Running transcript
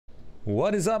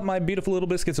What is up, my beautiful little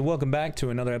biscuits, and welcome back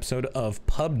to another episode of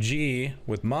PUBG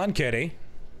with Monkitteh.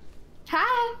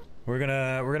 Hi. We're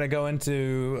gonna go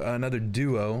into another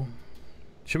duo.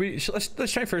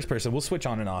 Let's try first person. We'll switch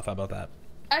on and off. How about that?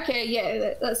 Okay,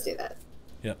 yeah, let's do that.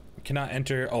 Yep. Cannot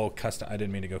enter. Oh, custom. I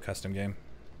didn't mean to go custom game.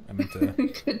 I meant to.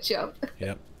 Good job.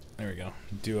 Yep. There we go.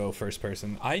 Duo first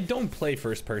person. I don't play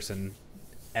first person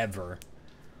ever.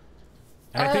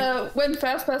 And I think, when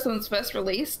first person was first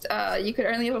released, you could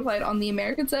only ever play it on the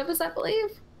American servers, I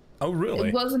believe. oh really?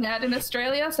 It wasn't out in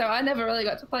Australia, so I never really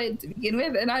got to play it to begin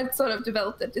with, and I sort of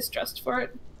developed a distrust for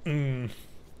it.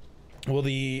 Well,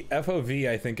 the FOV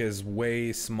I think is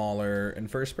way smaller in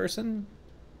first person.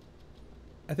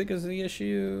 I think is the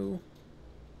issue.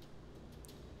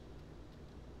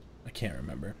 I can't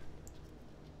remember.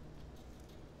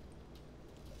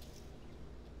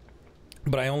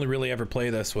 But I only really ever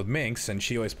play this with Minx, and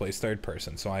she always plays third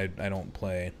person, so I don't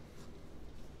play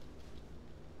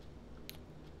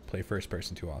first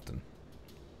person too often.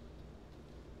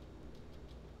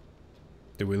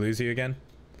 Did we lose you again?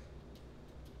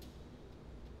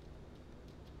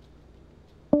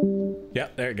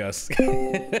 Yep, there it goes.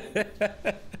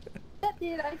 What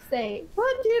did I say?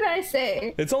 What did I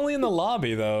say? It's only in the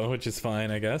lobby though, which is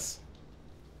fine, I guess.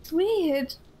 It's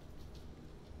weird.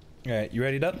 All right, you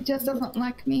ready up? It just doesn't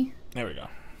like me. There we go.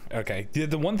 Okay.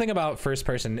 The one thing about first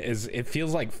person is it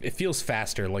feels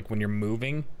faster. Like when you're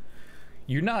moving,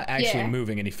 you're not actually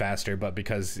moving any faster, but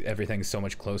because everything's so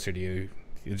much closer to you,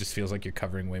 it just feels like you're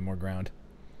covering way more ground.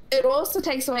 It also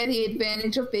takes away the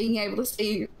advantage of being able to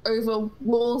see over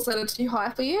walls that are too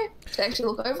high for you to actually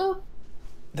look over.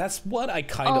 That's what I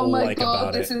kind of like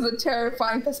about it. This is a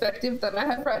terrifying perspective that I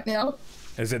have right now.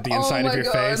 Is it the inside of your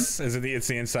face? It's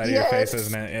the inside of your face,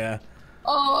 isn't it? Yeah.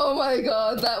 Oh my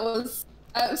god, that was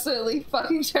absolutely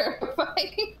fucking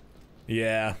terrifying.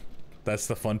 Yeah, that's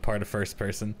the fun part of first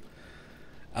person.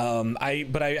 But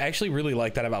I actually really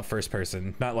like that about first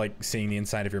person. Not like seeing the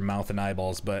inside of your mouth and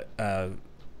eyeballs, but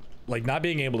like not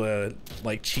being able to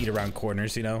like cheat around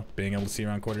corners, you know? Being able to see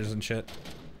around corners and shit.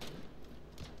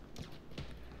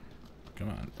 Come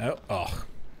on. Oh.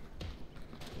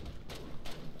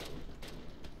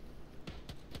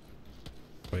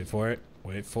 Wait for it.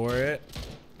 Wait for it.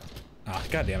 Ah,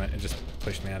 god damn it. It just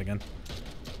pushed me out again.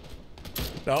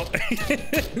 Oh.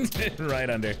 Right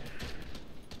under.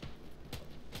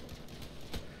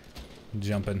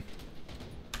 Jumping.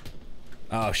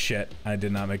 Oh shit. I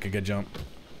did not make a good jump.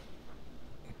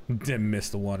 Didn't miss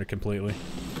the water completely.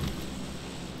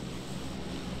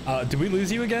 Did we lose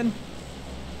you again?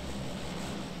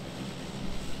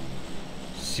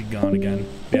 She gone again.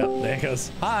 Yep, there it goes.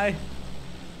 Hi.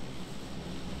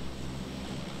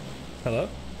 Hello?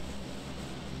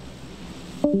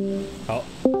 Oh.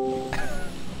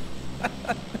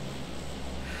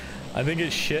 I think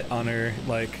it shit on her,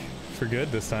 like, for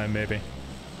good this time, maybe.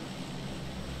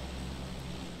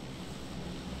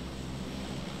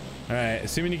 Alright,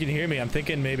 assuming you can hear me, I'm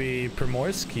thinking maybe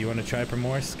Primorsk. You want to try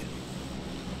Primorsk?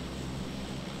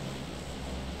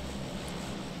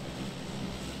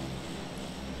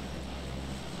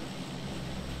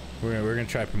 We're gonna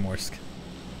try Primorsk.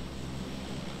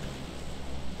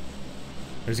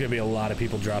 There's gonna be a lot of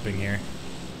people dropping here.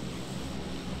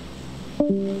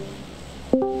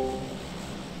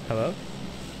 Hello?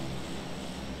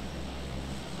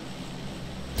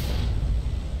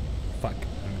 Fuck.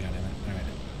 I'm getting it.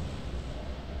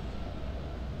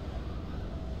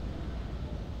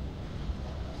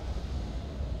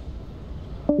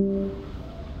 Alright.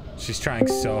 She's trying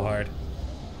so hard.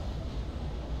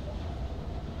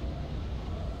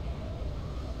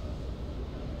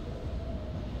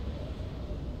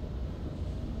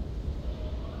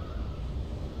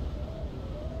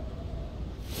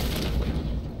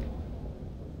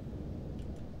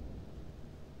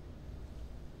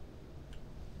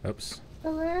 Oops.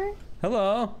 Hello?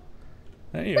 Hello.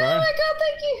 There you Oh are. my god,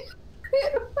 thank you.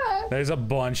 There's a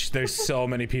bunch. There's so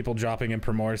many people dropping in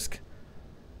Primorsk.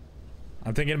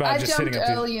 I'm thinking about just sitting up. I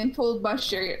jumped early and pulled my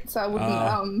shirt so I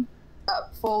wouldn't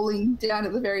falling down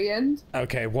at the very end.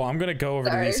 Okay, well I'm gonna go over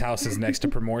to these houses next to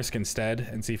Primorsk instead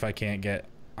and see if I can't get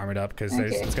armored up because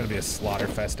it's gonna be a slaughter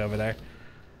fest over there.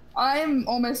 I'm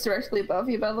almost directly above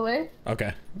you, by the way.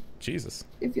 Okay. Jesus.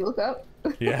 If you look up.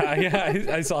 Yeah,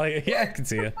 I saw you. Yeah, I can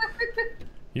see you.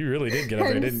 You really did get up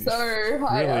there, didn't you? So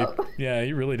high up. Yeah,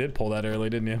 you really did pull that early,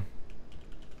 didn't you?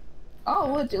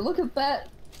 Oh, would you look at that?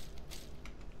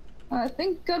 I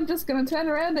think I'm just gonna turn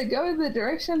around and go in the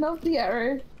direction of the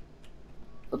arrow.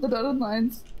 With the dotted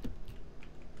lines.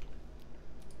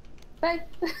 Bye.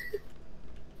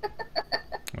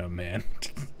 Oh man.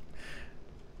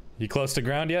 You close to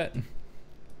ground yet?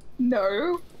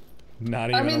 No.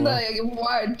 Not even. I'm in the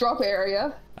wide drop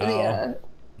area. Oh.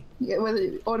 Where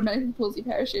it automatically pulls your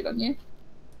parachute on you.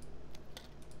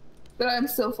 But I'm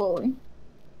still falling.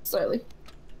 Slowly.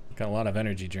 Got a lot of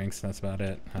energy drinks. That's about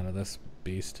it out of this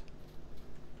beast.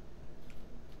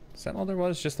 Is that all there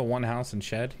was? Just the one house and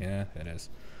shed? Yeah, it is.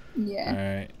 Yeah.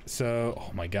 Alright, so,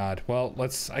 oh my god. Well,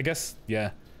 let's, I guess,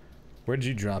 yeah. Where did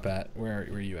you drop at? Where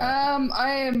were you at?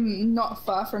 I am not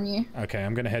far from you. Okay,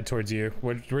 I'm gonna head towards you.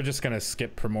 We're just gonna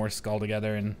skip Primorsk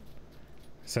altogether, and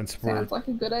since Sounds like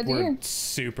a good idea. we're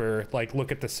super, like,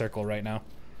 look at the circle right now.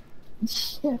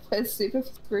 Yeah, we're super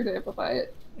screwed over by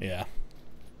it. Yeah.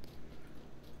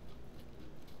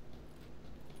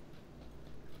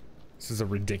 This is a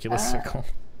ridiculous circle.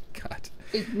 God.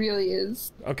 It really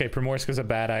is. Okay, Primorsk was a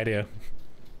bad idea.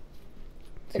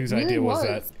 Whose really idea was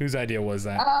that? Whose idea was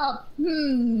that?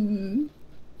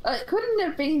 It couldn't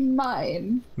have been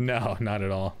mine. No, not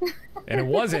at all. And it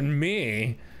wasn't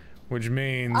me, which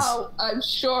means... Oh, I'm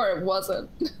sure it wasn't.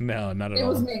 No, not at all. It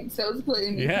was me, so it was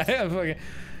clearly me. Yeah, fucking...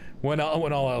 When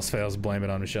all else fails, blame it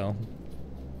on Michelle.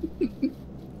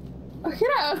 Can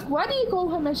I ask, why do you call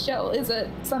her Michelle? Is it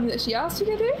something that she asked you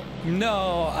to do?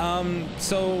 No,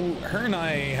 so her and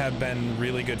I have been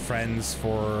really good friends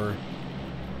for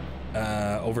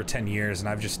over 10 years, and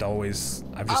I've just always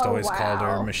called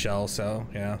her Michelle, so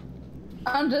yeah.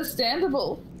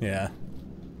 Understandable. Yeah.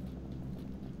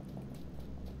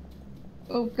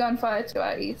 Oh, gunfire to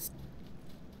our east.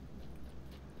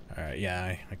 Alright,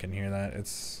 yeah, I can hear that.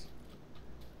 It's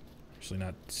actually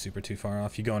not super too far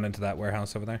off. You going into that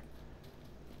warehouse over there?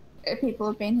 People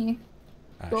have been here.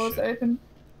 Doors open.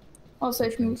 Also,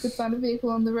 if you could find a vehicle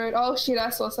on the road. Oh shit,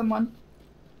 I saw someone.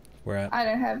 Where at? I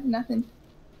don't have nothing.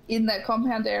 In that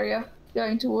compound area,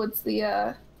 going towards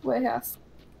the warehouse.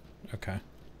 Okay.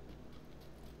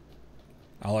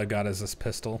 All I got is this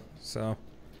pistol, so...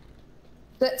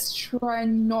 Let's try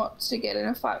not to get in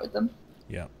a fight with them.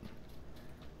 Yep.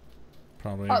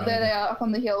 Probably. Oh, there they are, up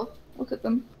on the hill. Look at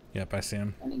them. Yep, I see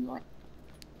them. Anyway.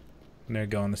 And they're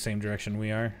going the same direction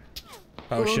we are.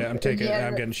 Oh shit, I'm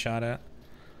getting shot at.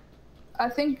 I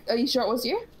think, are you sure it was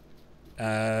you?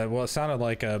 Well, it sounded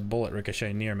like a bullet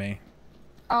ricochet near me.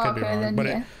 Oh, Could be okay, wrong, then but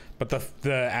yeah. But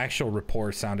the actual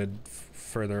report sounded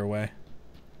further away.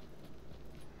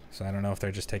 So I don't know if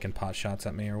they're just taking pot shots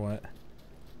at me or what.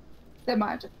 They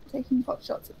might just be taking pot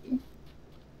shots at you.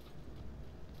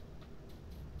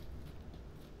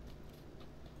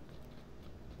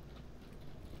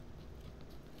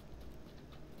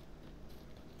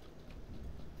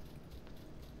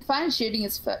 I find shooting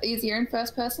is easier in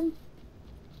first person.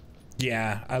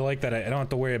 Yeah, I like that. I don't have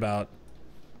to worry about.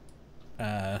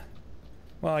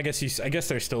 Well, I guess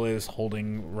there still is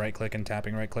holding right click and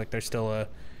tapping right click. There's still a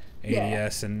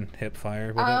ADS and hip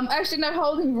fire. With it. Actually, no.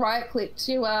 Holding right click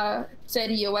to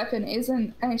steady your weapon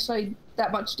isn't actually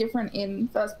that much different in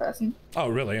first person. Oh,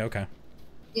 really? Okay.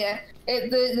 Yeah,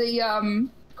 the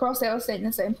crosshairs stay in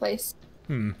the same place.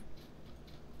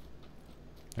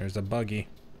 There's a buggy.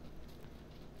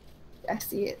 I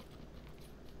see it.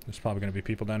 There's probably going to be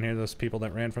people down here. Those people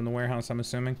that ran from the warehouse, I'm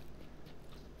assuming.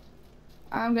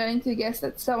 I'm going to guess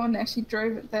that someone actually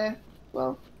drove it there.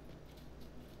 Well.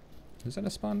 Is that a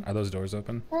spawn? Are those doors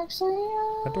open? Actually,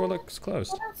 that door looks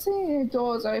closed. I don't see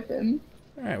doors open.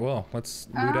 Alright, well, let's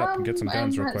loot up and get some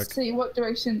guns real quick. Let's see, what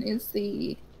direction is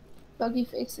the buggy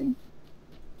facing?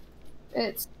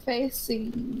 It's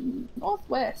facing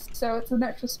northwest, so it's a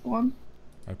natural spawn.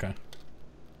 Okay.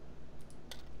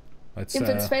 If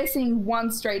it's facing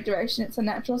one straight direction, it's a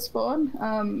natural spawn.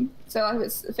 So like if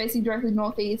it's facing directly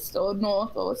northeast or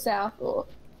north or south or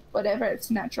whatever,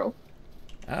 it's natural.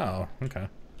 Oh, okay.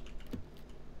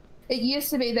 It used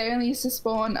to be they only used to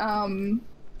spawn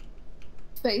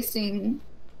facing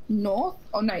north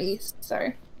or no, east,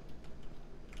 sorry.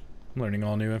 I'm learning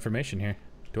all new information here.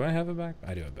 Do I have a backpack?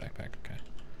 I do have a backpack, okay.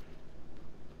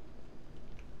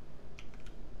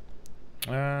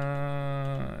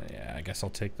 Yeah, I guess I'll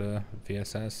take the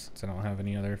VSS since I don't have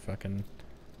any other fucking...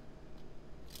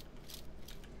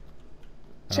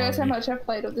 Shows how much I've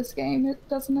played of this game,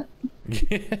 doesn't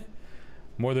it?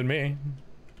 More than me.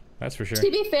 That's for sure. To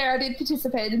be fair, I did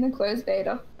participate in the closed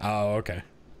beta. Oh, okay.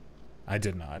 I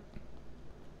did not.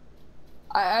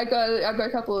 I got a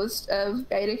couple of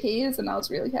beta keys and I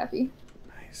was really happy.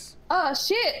 Nice. Oh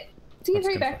shit!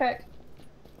 T3 backpack.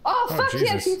 Oh fuck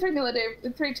Jesus. yeah! T3 military,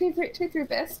 T3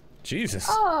 vest. Jesus.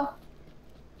 Oh.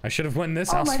 I should have went in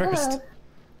this house first. God.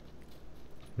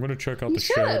 I'm gonna check out You the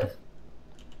shed.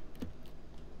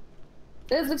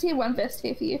 There's a tier 1 vest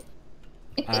here for you.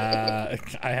 I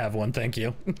have one, thank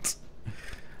you.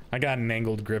 I got an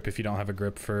angled grip if you don't have a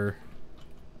grip for...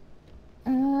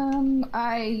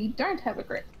 I don't have a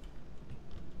grip.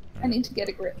 I need to get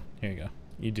a grip. Here you go.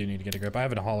 You do need to get a grip. I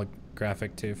have a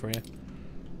holographic too for you.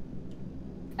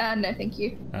 No, thank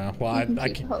you. Well, I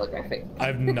keep holographic. I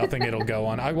have nothing it'll go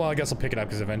on. Well, I guess I'll pick it up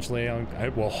because eventually,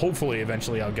 hopefully,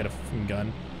 eventually I'll get a fucking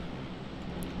gun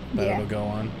that it'll go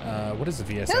on. What is the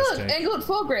VSS hey, look, take? angled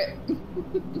foregrip.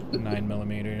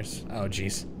 9mm. Oh,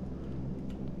 jeez.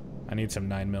 I need some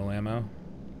 9mm ammo.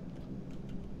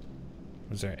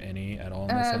 Was there any at all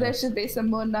in this house? There should be some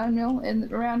more 9mm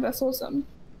in around. I saw some.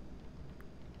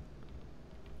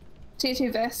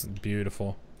 T2 vest.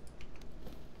 Beautiful.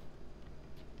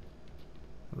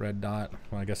 Red dot.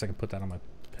 Well, I guess I can put that on my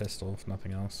pistol if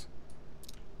nothing else.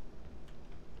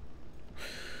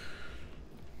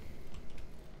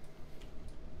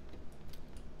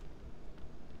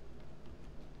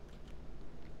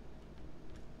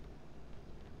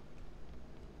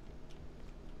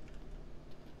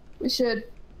 We should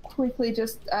quickly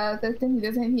just, I don't think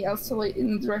there's anything else to loot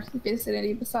in the direct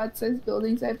vicinity besides those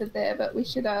buildings over there, but we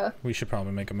should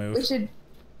probably make a move. We should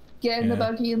get in the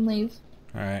buggy and leave.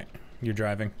 Alright. You're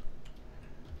driving.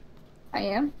 I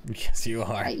am? Yes, you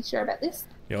are. Are you sure about this?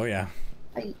 Oh, yeah.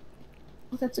 Well,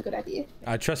 that's a good idea.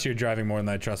 I trust your driving more than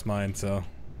I trust mine, so.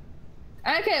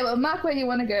 Okay, well, mark where you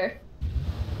want to go.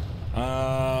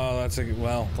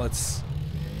 Let's.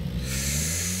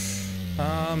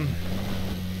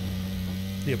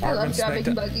 The apartments. I love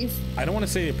driving buggies. I don't want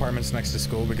to say the apartments next to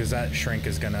school because that shrink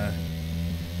is gonna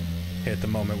hit the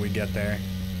moment we get there.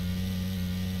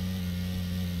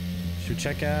 Should we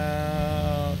check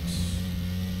out?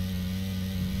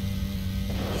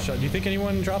 Do you think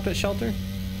anyone dropped at shelter?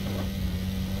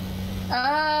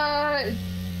 Can't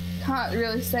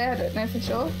really say. I don't know for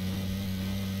sure.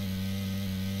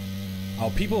 Oh,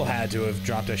 people had to have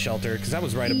dropped a shelter because that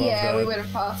was right above yeah, we would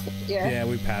have passed it. Yeah. Yeah,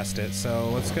 we passed it. So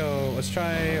let's go. Let's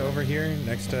try over here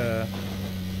next to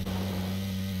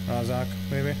Razak,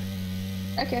 maybe.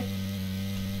 Okay.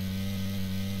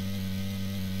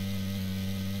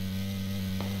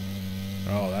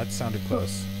 Oh, that sounded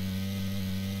close.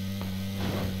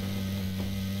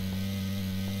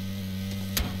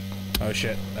 Oh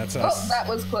shit, that's us. Oh, that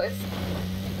was close.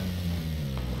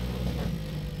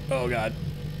 Oh god.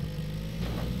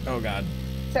 Oh god.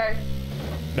 Sorry.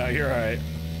 No, you're alright.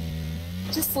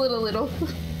 Just slid a little.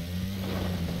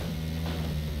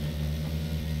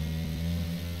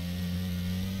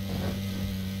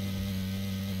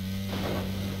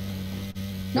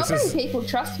 Not many people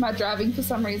trust my driving for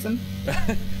some reason.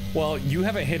 Well, you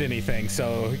haven't hit anything,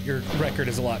 so your record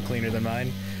is a lot cleaner than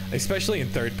mine. Especially in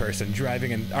third person.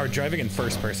 Driving in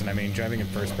first person, I mean. Driving in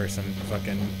first person,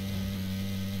 fucking...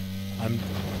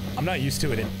 I'm not used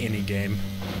to it in any game.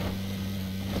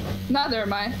 Neither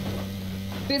am I.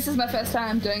 This is my first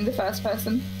time doing the first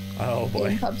person. Oh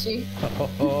boy. In PUBG.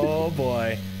 Oh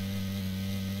boy.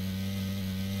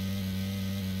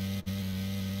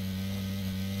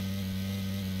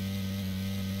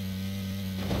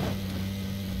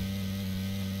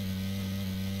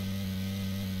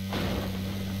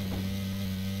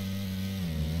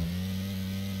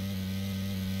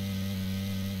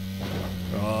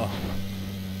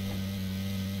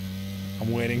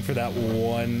 I'm waiting for that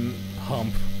one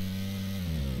hump.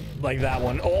 Like that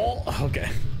one. Oh, okay.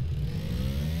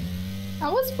 I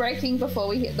was braking before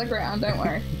we hit the ground, don't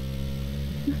worry.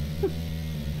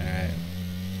 Alright.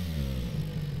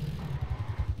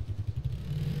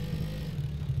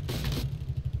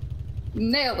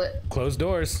 Nailed it. Closed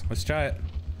doors. Let's try it.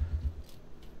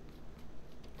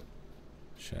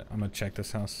 Shit, I'm gonna check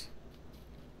this house.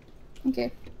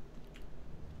 Okay.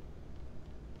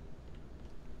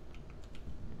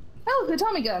 Oh, the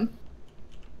Tommy gun.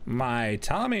 My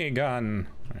Tommy gun.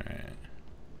 Alright.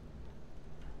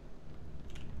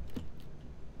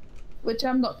 Which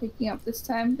I'm not picking up this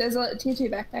time. There's a tier 2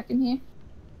 backpack in here.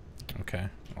 Okay.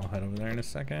 I'll head over there in a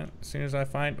second. As soon as I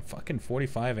find fucking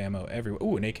 45 ammo everywhere.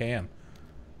 Ooh, an AKM.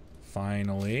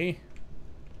 Finally.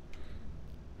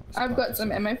 I've got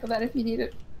some ammo for that if you need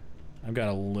it. I've got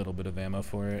a little bit of ammo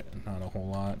for it. Not a whole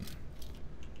lot.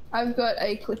 I've got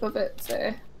a clip of it,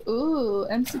 so... Ooh,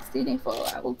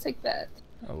 M16A4. I will take that.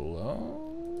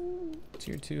 Hello?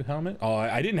 Tier 2 helmet? Oh,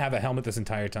 I didn't have a helmet this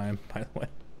entire time, by the way.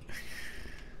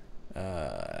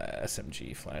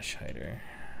 SMG flash hider.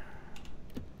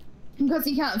 Because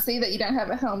you can't see that you don't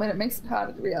have a helmet, it makes it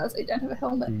harder to realize that you don't have a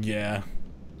helmet. Yeah.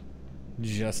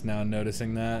 Just now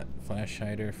noticing that. Flash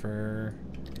hider for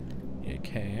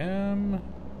AKM.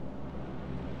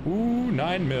 Ooh,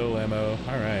 9mm ammo.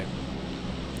 Alright.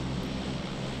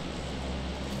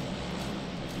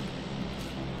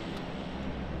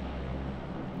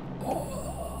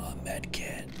 Oh,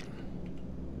 medkit.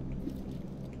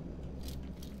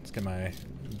 Let's get my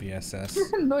BSS.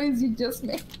 The noise you just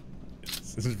made.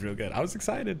 This is real good. I was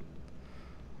excited.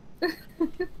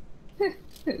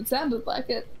 It sounded like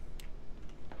it.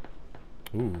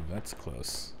 Ooh, that's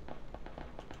close.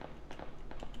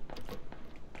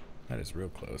 That is real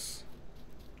close.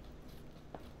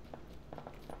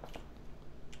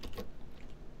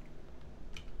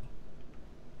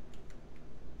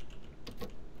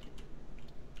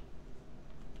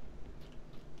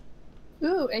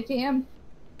 Ooh, AKM.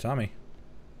 Tommy.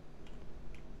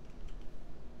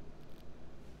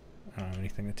 I don't have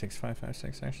anything that takes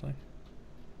 5.56 actually.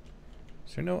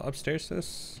 Is there no upstairs to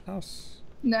this house?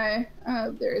 No,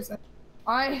 there isn't.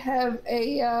 I have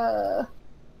a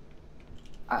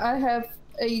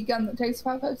gun that takes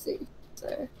 5.56,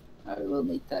 so I will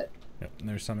need that. Yep,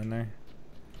 there's some in there.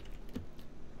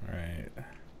 Alright.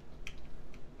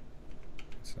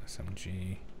 It's an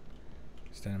SMG.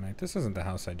 Dynamite. This isn't the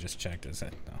house I just checked, is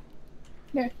it?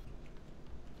 No. No.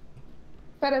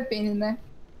 But I've been in there.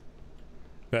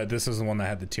 But this is the one that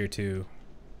had the tier 2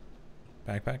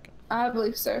 backpack? I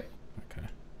believe so. Okay.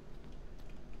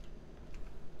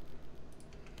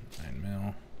 9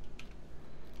 mil.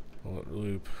 Bullet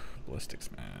loop. Ballistics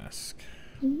mask.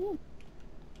 Mm-hmm.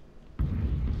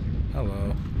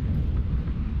 Hello.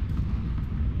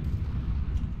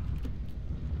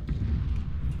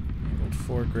 Enabled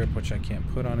foregrip, which I can't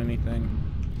put on anything.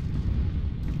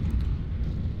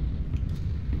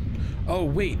 Oh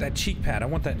wait, that cheek pad. I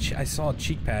want that. I saw a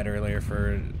cheek pad earlier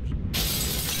for.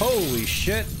 Holy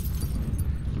shit!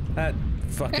 That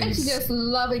fucking. I actually just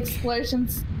love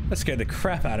explosions. That scared the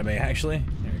crap out of me. Actually,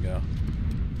 there we go.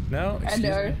 No, excuse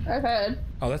me. I've heard.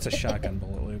 Oh, that's a shotgun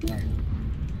bullet loop. Huh?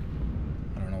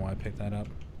 I don't know why I picked that up.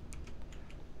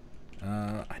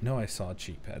 I know I saw a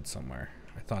cheek pad somewhere.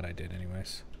 I thought I did,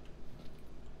 anyways.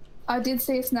 I did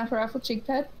see a sniper rifle cheek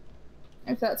pad.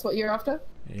 If that's what you're after.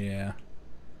 Yeah.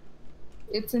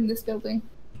 It's in this building.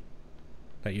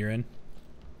 That you're in?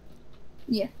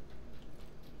 Yeah.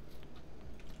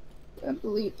 I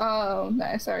believe. Oh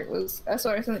no, sorry. It was.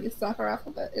 Sorry, something it's sniper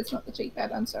rifle, but it's not the cheek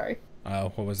pad. I'm sorry.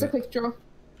 Oh, what was it's it? A quick draw.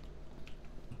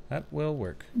 That will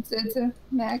work. It's a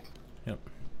mag. Yep.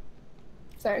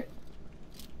 Sorry.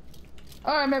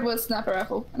 All I remember was sniper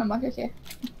rifle, and I'm like, okay.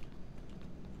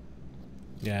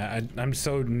 Yeah, I'm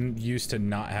so used to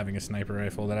not having a sniper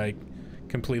rifle that I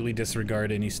completely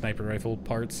disregard any sniper rifle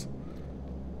parts.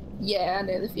 Yeah, I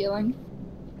know the feeling.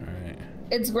 Alright.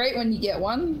 It's great when you get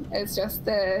one. It's just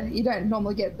you don't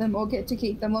normally get them or get to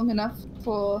keep them long enough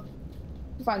to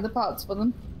find the parts for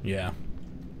them. Yeah.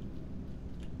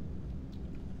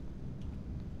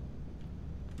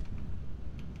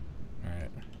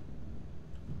 Alright.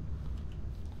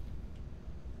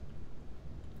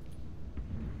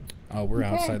 Oh, we're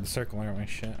Okay. outside the circle, aren't we?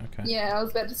 Shit, okay. Yeah, I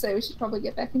was about to say we should probably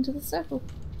get back into the circle.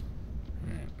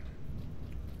 Alright.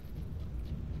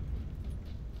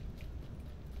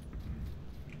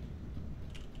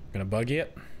 Gonna buggy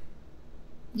it?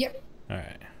 Yep.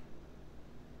 Alright.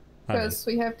 Because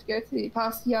we have to go to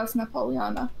past Yas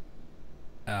Napoleona.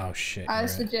 Oh shit. I right.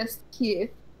 suggest here.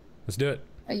 Let's do it.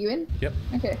 Are you in? Yep.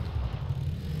 Okay.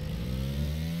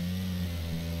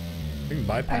 We can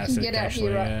bypass I can it. get out actually,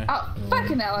 here, right? yeah. Oh,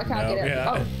 fucking hell, I can't No, get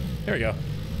out yeah. here. Oh, There we go.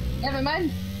 never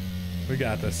mind. We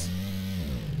got this.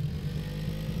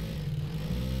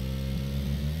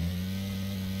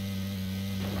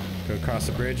 Go across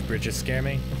the bridge. Bridges scare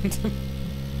me.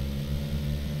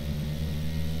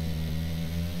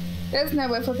 There's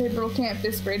nowhere for people to camp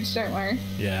this bridge, don't worry.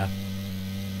 Yeah.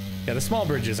 Yeah, the small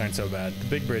bridges aren't so bad. The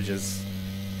big bridges.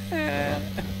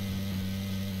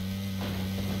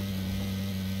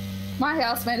 My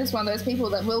housemate is one of those people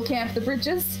that will camp the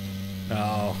bridges.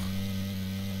 Oh.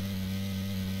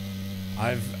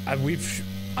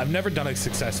 I've never done it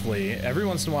successfully. Every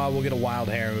once in a while we'll get a wild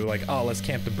hair and we're like, oh, let's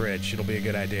camp the bridge. It'll be a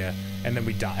good idea. And then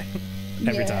we die.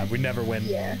 Every time. We never win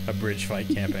a bridge fight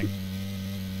camping.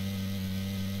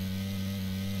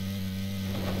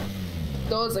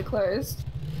 Doors are closed.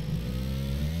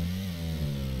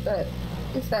 But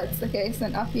if that's the case,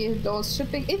 then up here doors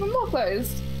should be even more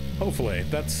closed. Hopefully.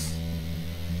 That's...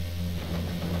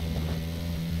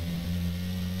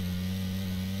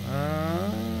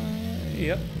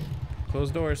 Yep.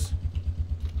 Closed doors.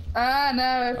 Ah,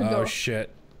 no, open door. Oh, shit.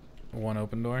 One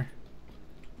open door.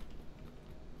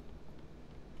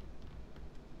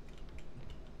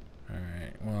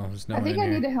 Alright, well, there's no I think one I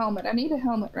in need here. a helmet. I need a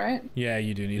helmet, right? Yeah,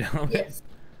 you do need a helmet. Yes.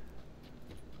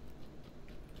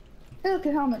 Look,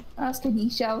 a helmet. Ask and ye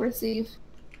shall receive.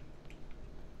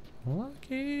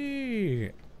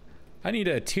 Lucky. I need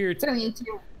a tier... It's only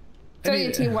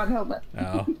a tier 1 helmet.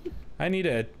 Oh. I need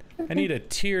a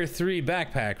tier 3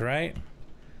 backpack, right?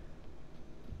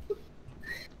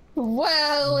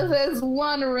 Well, if there's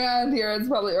one around here, it's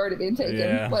probably already been taken.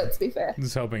 Yeah. Let's be fair. I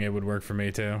was hoping it would work for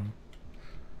me too.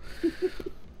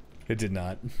 It did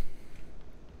not.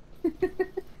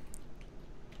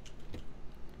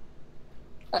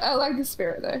 I like the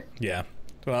spirit though. Yeah.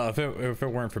 Well, if it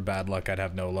weren't for bad luck, I'd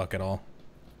have no luck at all.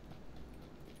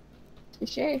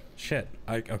 Touché. Shit.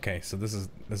 Okay, so this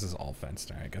is all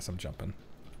fenced. Alright, I guess I'm jumping.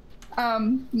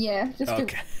 Yeah, just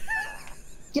Okay.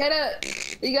 you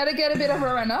gotta get a bit of a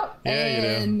run up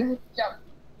and jump.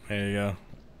 There you go.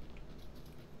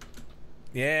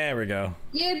 Yeah, there we go.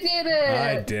 You did it!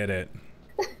 I did it.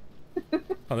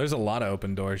 Oh, there's a lot of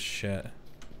open doors. Shit.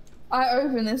 I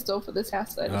opened this door for this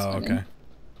house that I just went in.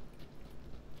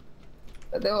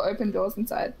 But there were open doors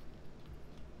inside.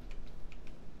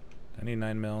 I need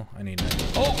 9 mil. I need 9.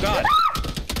 Oh god!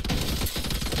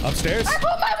 Upstairs? I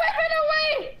put my weapon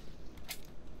away!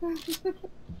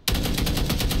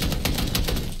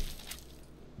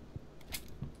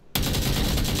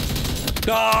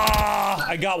 Ah!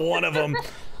 I got one of them.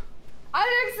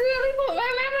 I accidentally put my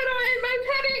weapon away in my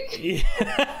panic!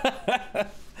 Yeah.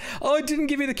 Oh, it didn't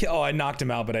give me the kill. Oh, I knocked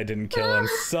him out, but I didn't kill him.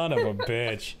 Son of a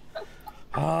bitch.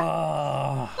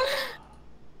 Ah.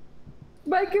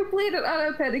 My complete and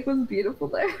utter panic was beautiful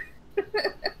though.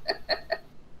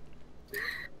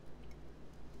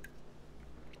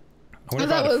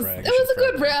 That was a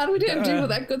good round. We didn't do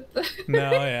that good.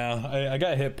 No, yeah. I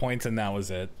got hit points and that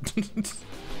was it.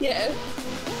 Yeah.